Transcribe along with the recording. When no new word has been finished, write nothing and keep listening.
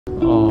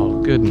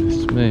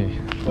goodness me.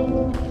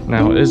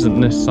 Now, isn't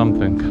this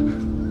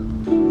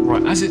something?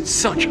 Right, as it's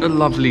such a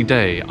lovely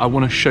day, I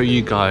want to show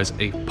you guys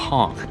a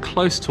park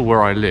close to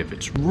where I live.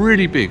 It's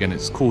really big and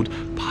it's called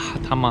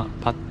Pattaya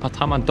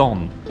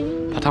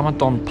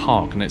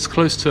Park, and it's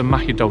close to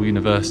Mahidol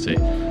University.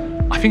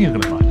 I think you're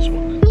going to like this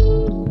one.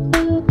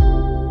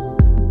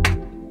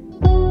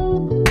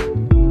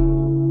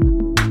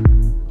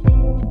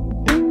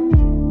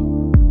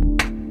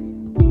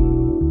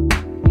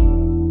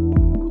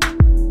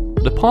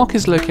 The park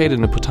is located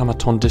in the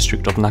Puttamathon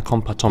district of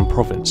Nakhon Pathom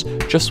province,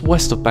 just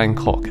west of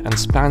Bangkok, and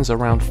spans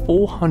around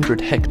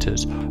 400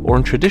 hectares, or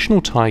in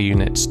traditional Thai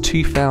units,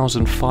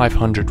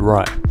 2,500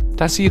 rai.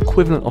 That's the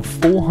equivalent of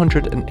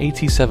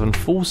 487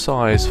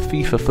 full-size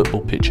FIFA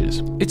football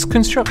pitches. Its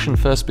construction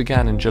first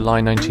began in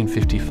July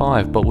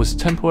 1955, but was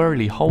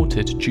temporarily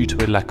halted due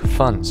to a lack of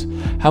funds.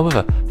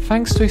 However,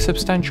 thanks to a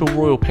substantial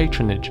royal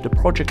patronage, the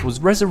project was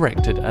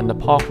resurrected and the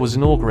park was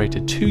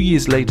inaugurated 2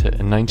 years later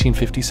in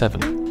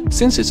 1957.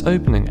 Since its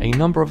opening, a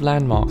number of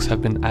landmarks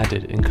have been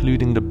added,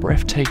 including the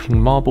breathtaking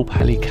marble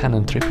Pali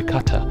Canon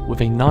Tripikata with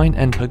a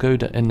 9-end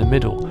pagoda in the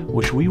middle,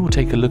 which we will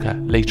take a look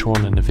at later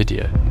on in the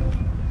video.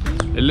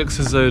 It looks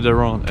as though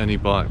there aren't any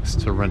bikes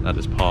to rent at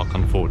this park,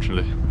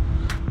 unfortunately.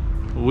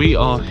 We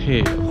are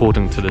here,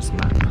 according to this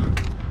map.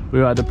 We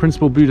are at the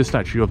principal Buddha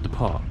statue of the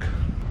park.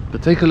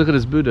 But take a look at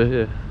this Buddha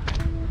here.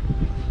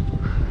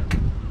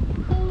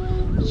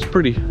 It's a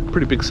pretty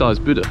big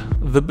sized Buddha.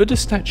 The Buddha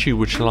statue,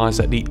 which lies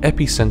at the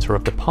epicenter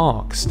of the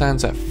park,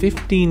 stands at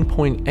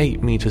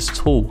 15.8 meters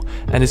tall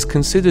and is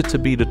considered to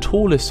be the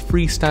tallest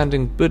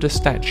freestanding Buddha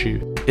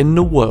statue in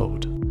the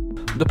world.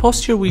 The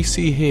posture we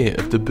see here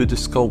of the Buddha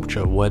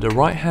sculpture, where the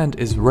right hand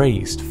is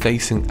raised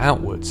facing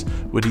outwards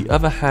with the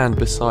other hand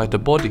beside the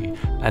body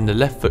and the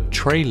left foot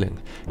trailing,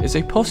 is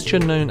a posture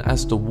known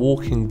as the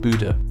walking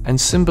Buddha and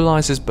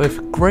symbolizes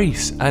both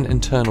grace and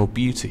internal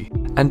beauty,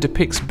 and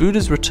depicts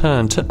Buddha's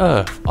return to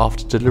earth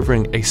after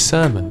delivering a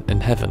sermon in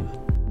heaven.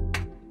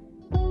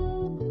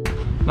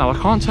 Now, I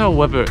can't tell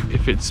whether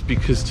if it's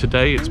because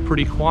today it's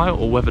pretty quiet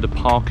or whether the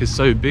park is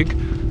so big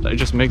that it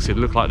just makes it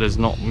look like there's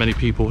not many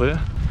people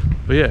here.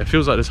 But yeah, it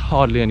feels like there's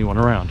hardly anyone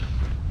around.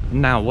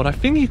 Now, what I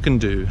think you can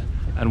do,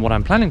 and what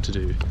I'm planning to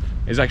do,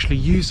 is actually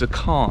use a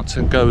car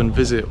to go and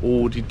visit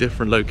all the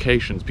different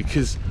locations,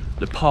 because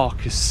the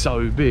park is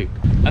so big.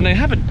 And they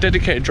have a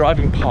dedicated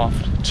driving path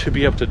to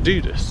be able to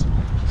do this.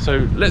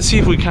 So let's see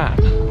if we can.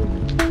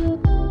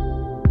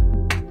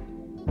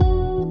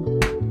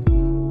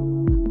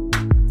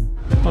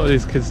 What are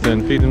these kids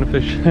doing? Feeding the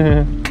fish?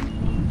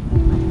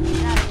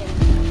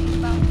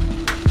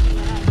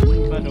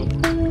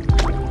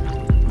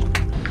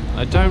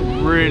 I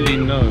don't really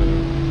know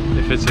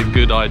if it's a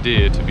good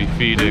idea to be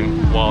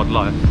feeding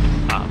wildlife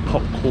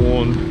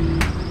popcorn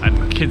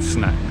and kid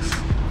snacks.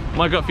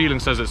 My gut feeling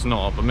says it's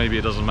not, but maybe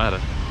it doesn't matter.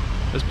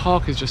 This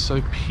park is just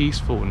so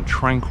peaceful and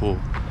tranquil.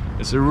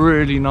 It's a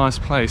really nice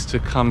place to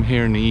come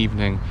here in the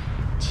evening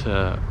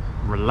to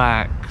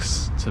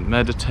relax, to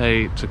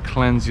meditate, to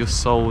cleanse your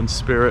soul and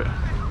spirit.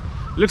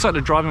 It looks like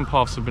the driving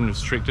paths have been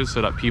restricted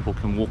so that people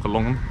can walk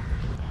along them.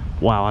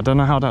 Wow, I don't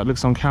know how that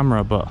looks on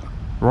camera, but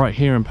right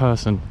here in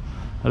person,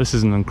 this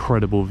is an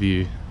incredible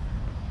view.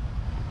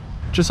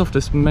 Just off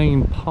this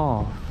main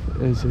path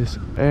is this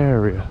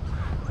area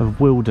of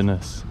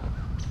wilderness.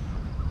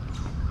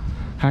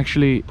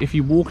 Actually, if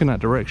you walk in that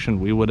direction,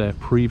 we were there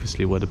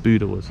previously where the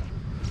Buddha was.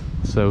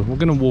 So we're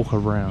gonna walk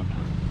around.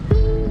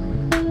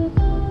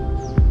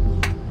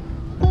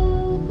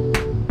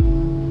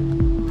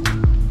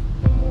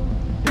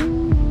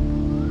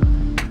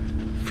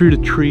 Through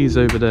the trees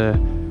over there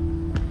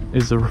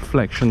is the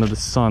reflection of the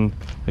sun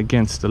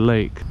against the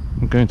lake.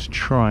 I'm going to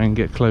try and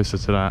get closer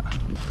to that.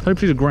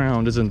 Hopefully the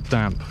ground isn't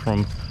damp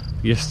from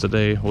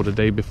yesterday or the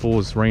day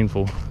before's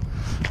rainfall.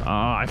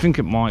 I think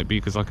it might be,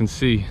 because I can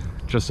see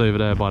just over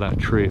there by that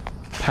tree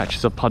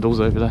patches of puddles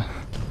over there.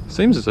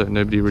 Seems as though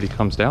nobody really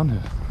comes down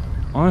here.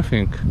 I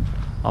think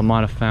I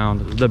might have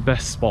found the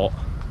best spot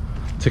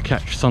to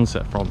catch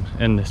sunset from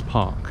in this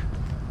park.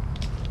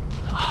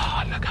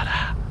 Oh, look at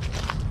that.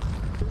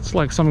 It's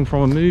like something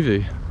from a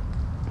movie.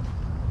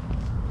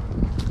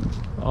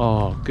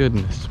 Oh,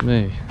 goodness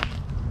me.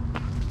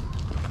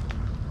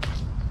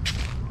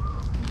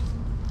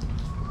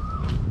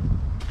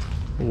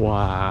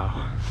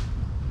 Wow.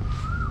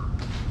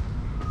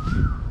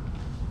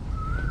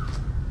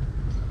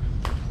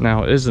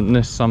 Now, isn't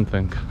this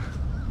something?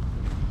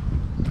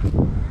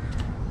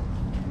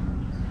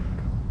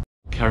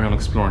 Carry on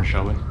exploring,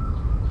 shall we?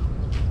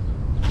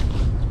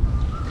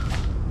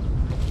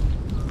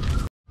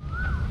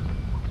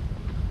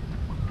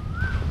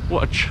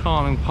 What a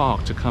charming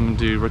park to come and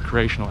do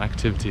recreational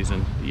activities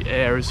in. The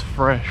air is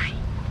fresh,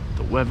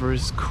 the weather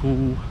is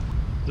cool,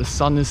 the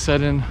sun is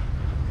setting,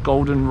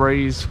 golden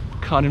rays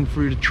cutting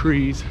through the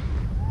trees.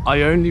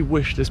 I only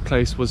wish this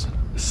place was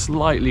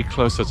slightly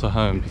closer to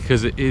home,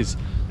 because it is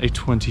a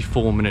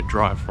 24-minute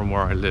drive from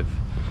where I live.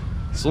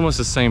 It's almost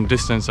the same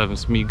distance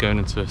as me going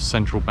into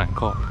central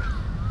Bangkok.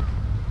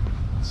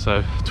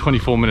 So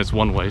 24 minutes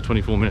one way,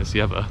 24 minutes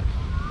the other.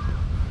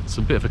 It's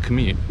a bit of a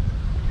commute.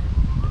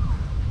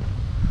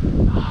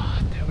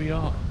 Ah, there we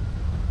are.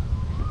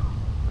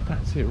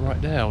 That's it right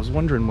there. I was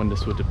wondering when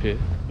this would appear.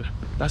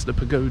 That's the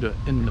pagoda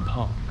in the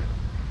park.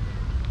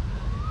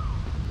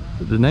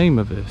 The name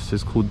of this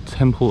is called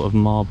Temple of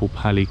Marble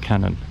Pali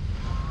Canon,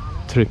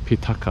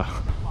 Tripitaka.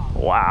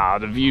 Wow,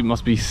 the view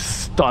must be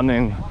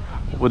stunning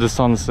with the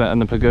sunset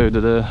and the pagoda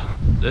there.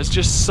 There's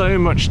just so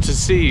much to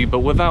see,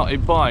 but without a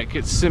bike,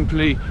 it's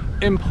simply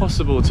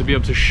impossible to be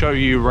able to show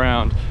you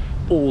around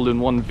all in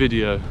one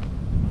video.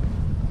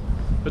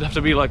 It'd have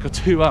to be like a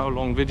 2-hour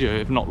long video,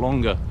 if not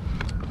longer.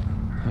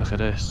 Look at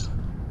this.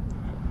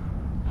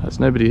 There's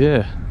nobody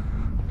here.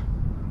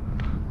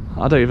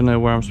 I don't even know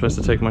where I'm supposed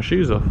to take my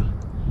shoes off.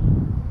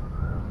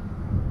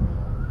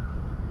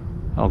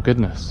 Oh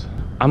goodness.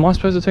 Am I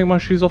supposed to take my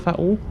shoes off at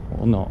all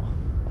or not?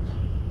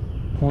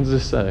 What does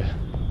this say?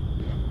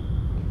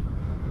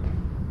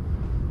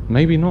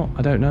 Maybe not,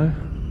 I don't know.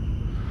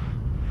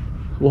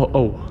 What?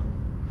 Oh,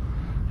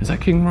 is that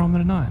King Rama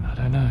IX? I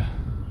don't know.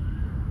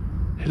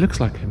 It looks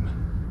like him.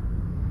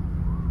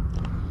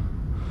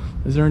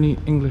 Is there any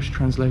English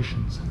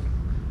translations?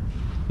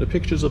 The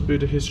pictures of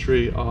Buddha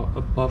history are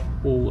above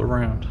all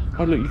around.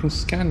 Oh look, you can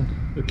scan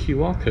the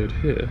QR code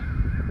here.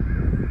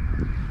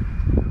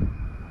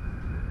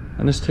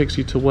 And this takes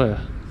you to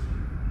where?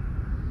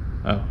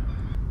 Oh.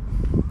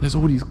 There's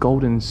all these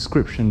golden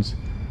inscriptions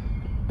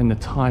in the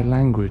Thai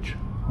language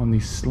on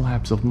these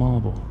slabs of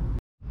marble.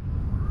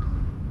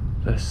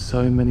 There's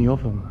so many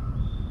of them.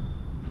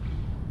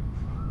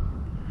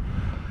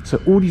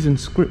 So all these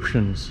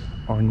inscriptions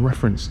are in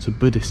reference to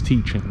Buddhist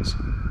teachings.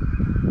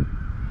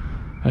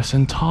 This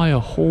entire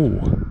hall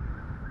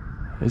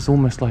is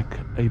almost like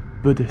a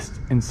Buddhist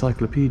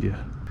encyclopedia.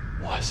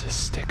 Why is this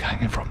stick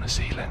hanging from the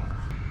ceiling?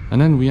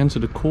 And then we enter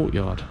the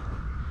courtyard.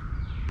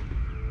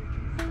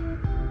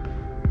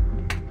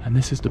 And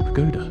this is the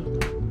pagoda.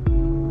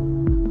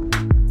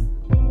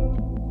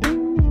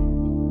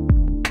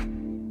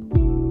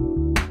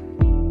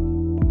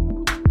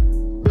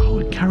 Oh,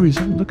 it carries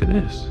on, look at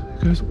this.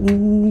 It goes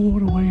all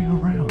the way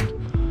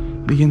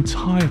around the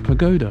entire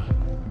pagoda.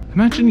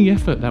 Imagine the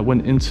effort that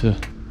went into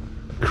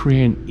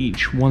creating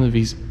each one of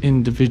these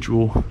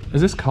individual...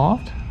 Is this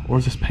carved or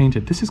is this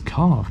painted? This is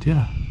carved,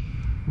 yeah.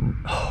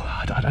 Oh,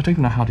 I don't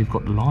even know how they've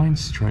got the lines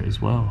straight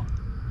as well.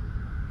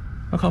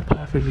 Look how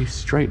perfectly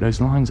straight those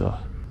lines are.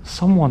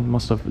 Someone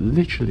must have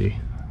literally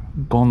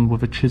gone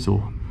with a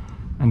chisel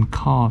and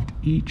carved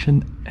each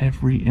and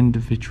every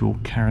individual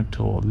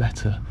character or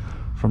letter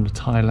from the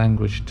Thai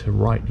language to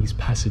write these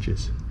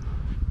passages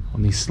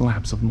on these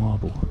slabs of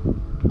marble.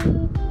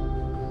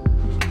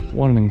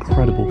 What an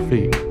incredible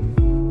feat.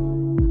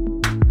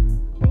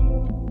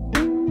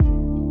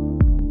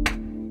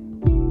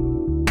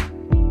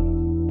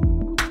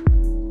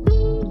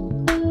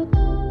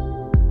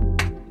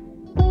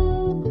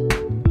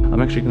 I'm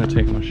actually going to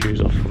take my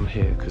shoes off from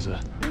here because I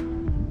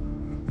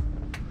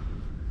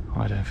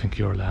don't think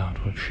you're allowed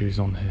with shoes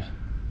on here.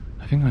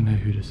 I think I know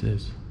who this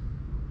is.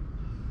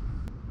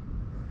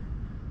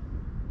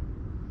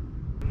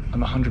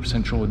 I'm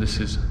 100% sure this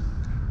is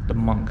the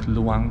monk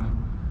Luang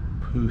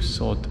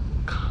Pusod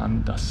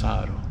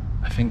Kandasaro.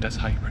 I think that's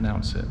how you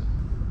pronounce it.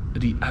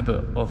 The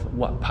abbot of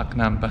Wat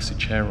Paknam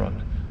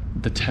Basicheron,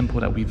 the temple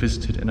that we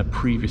visited in a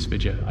previous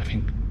video, I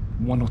think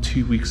 1 or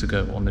 2 weeks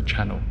ago on the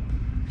channel.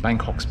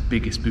 Bangkok's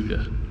biggest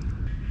Buddha.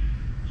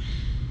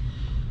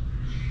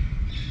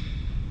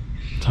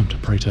 Time to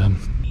pray to him.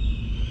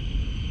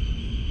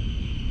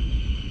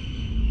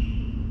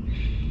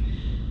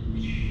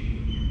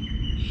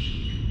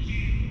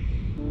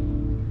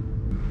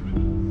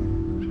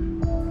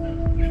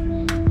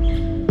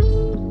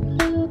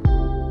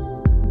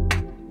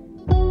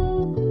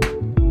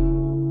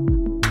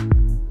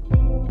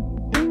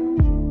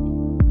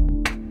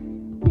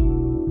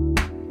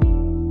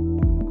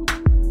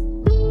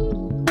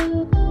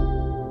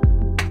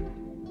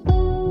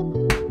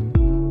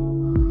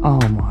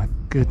 Oh my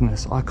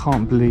goodness, I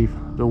can't believe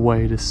the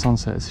way this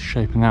sunset is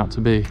shaping out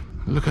to be.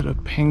 Look at the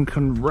pink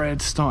and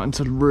red starting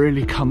to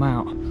really come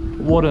out.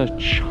 What a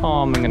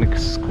charming and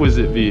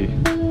exquisite view.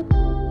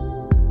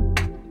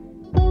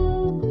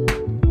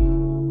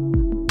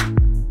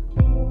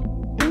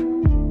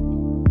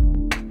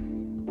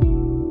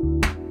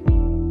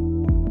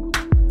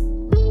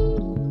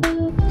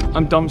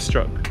 I'm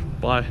dumbstruck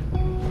by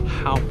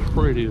how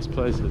pretty this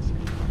place is.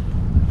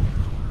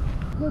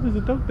 Oh, there's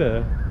a dog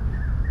there.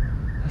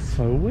 That's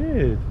so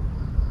weird.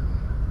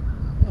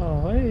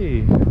 Oh,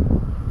 hey.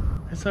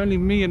 It's only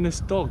me and this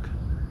dog.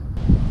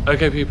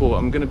 Okay people,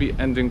 I'm going to be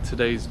ending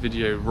today's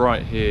video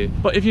right here.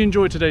 But if you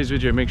enjoyed today's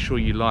video, make sure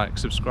you like,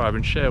 subscribe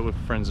and share with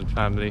friends and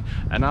family.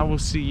 And I will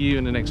see you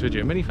in the next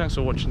video. Many thanks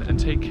for watching and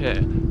take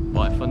care.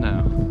 Bye for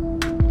now.